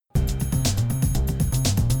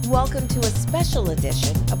welcome to a special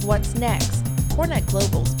edition of What's Next, CoreNet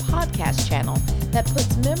Global's podcast channel that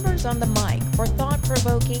puts members on the mic for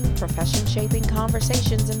thought-provoking, profession-shaping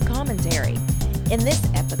conversations and commentary. In this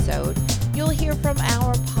episode, you'll hear from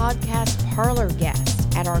our podcast parlor guests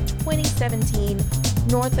at our 2017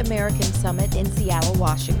 North American Summit in Seattle,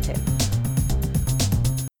 Washington.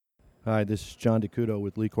 Hi, this is John DeCudo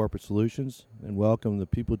with Lee Corporate Solutions, and welcome to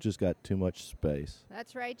People Just Got Too Much Space.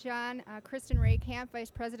 That's right, John. Kristen Ray-Camp, Vice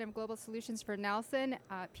President of Global Solutions for Nelson.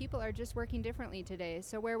 People are just working differently today.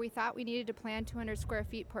 So where we thought we needed to plan 200 square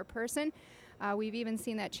feet per person, we've even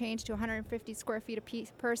seen that change to 150 square feet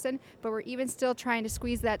a person, but we're even still trying to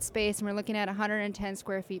squeeze that space, and we're looking at 110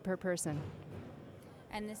 square feet per person.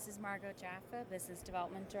 And this is Margot Jaffa, Business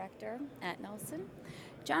Development Director at Nelson.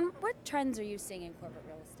 John, what trends are you seeing in corporate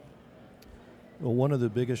real estate? Well, one of the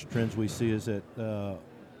biggest trends we see is that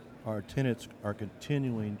our tenants are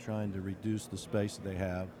continuing trying to reduce the space that they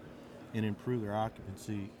have and improve their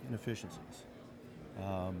occupancy and efficiencies.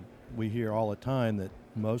 We hear all the time that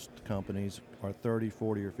most companies are 30,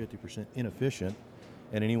 40, or 50% inefficient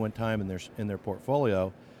at any one time in their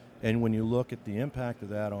portfolio. And when you look at the impact of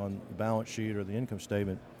that on the balance sheet or the income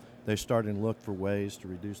statement, they're starting to look for ways to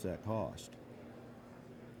reduce that cost.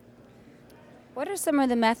 What are some of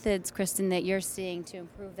the methods, Kristen, that you're seeing to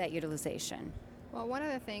improve that utilization? Well, one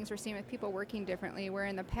of the things we're seeing with people working differently, where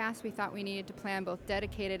in the past we thought we needed to plan both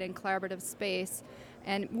dedicated and collaborative space,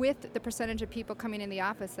 and with the percentage of people coming in the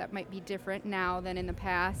office, that might be different now than in the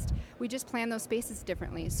past. We just plan those spaces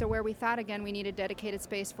differently. So where we thought, again, we needed dedicated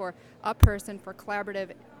space for a person, for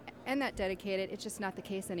collaborative, and that dedicated, it's just not the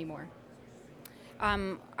case anymore.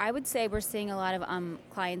 I would say we're seeing a lot of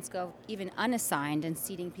clients go even unassigned and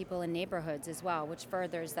seating people in neighborhoods as well, which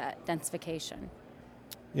furthers that densification.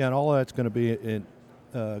 Yeah, and all of that's going to be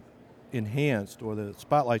enhanced, or the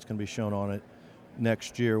spotlight's going to be shown on it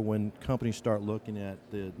next year when companies start looking at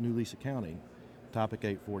the new lease accounting, Topic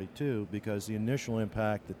 842, because the initial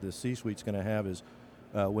impact that the C-suite's going to have is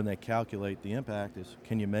when they calculate the impact is,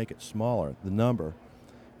 can you make it smaller, the number?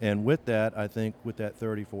 And with that, I think with that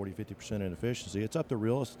 30, 40, 50% inefficiency, it's up to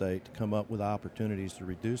real estate to come up with opportunities to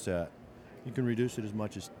reduce that. You can reduce it as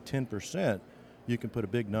much as 10%. You can put a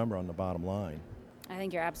big number on the bottom line. I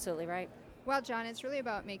think you're absolutely right. Well, John, it's really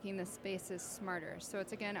about making the spaces smarter. So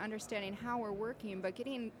it's, again, understanding how we're working, but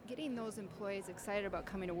getting those employees excited about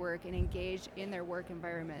coming to work and engaged in their work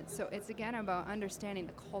environment. So it's, again, about understanding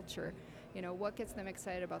the culture. You know, what gets them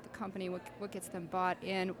excited about the company, what gets them bought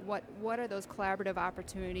in, what are those collaborative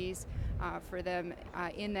opportunities for them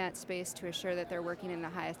in that space to assure that they're working in the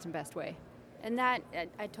highest and best way. And that,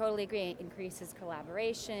 I totally agree, it increases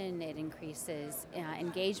collaboration, it increases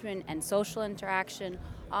engagement and social interaction,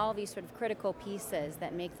 all these sort of critical pieces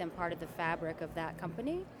that make them part of the fabric of that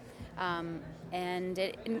company. And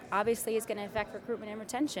it obviously is going to affect recruitment and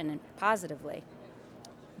retention positively.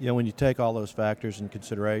 Yeah, when you take all those factors in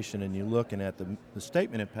consideration and you're looking at the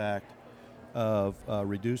statement impact of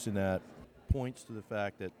reducing that, points to the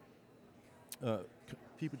fact that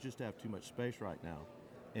people just have too much space right now.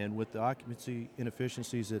 And with the occupancy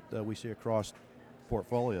inefficiencies that we see across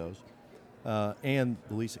portfolios and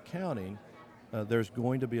the lease accounting, there's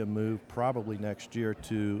going to be a move probably next year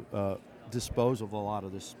to dispose of a lot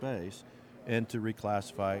of this space and to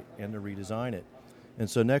reclassify it and to redesign it. And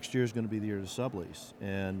so next year is going to be the year to sublease.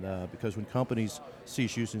 And because when companies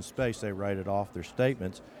cease using space, they write it off their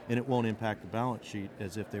statements, and it won't impact the balance sheet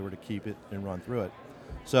as if they were to keep it and run through it.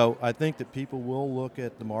 So I think that people will look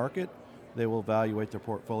at the market. They will evaluate their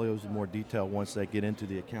portfolios in more detail once they get into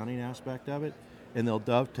the accounting aspect of it, and they'll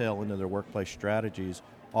dovetail into their workplace strategies,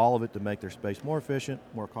 all of it to make their space more efficient,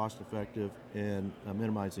 more cost-effective, and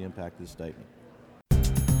minimize the impact of the statement.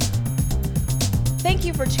 Thank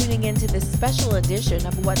you for tuning in to this special edition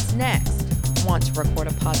of What's Next. Want to record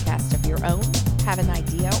a podcast of your own? Have an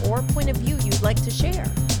idea or point of view you'd like to share?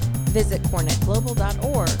 Visit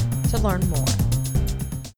CoreNetGlobal.org to learn more.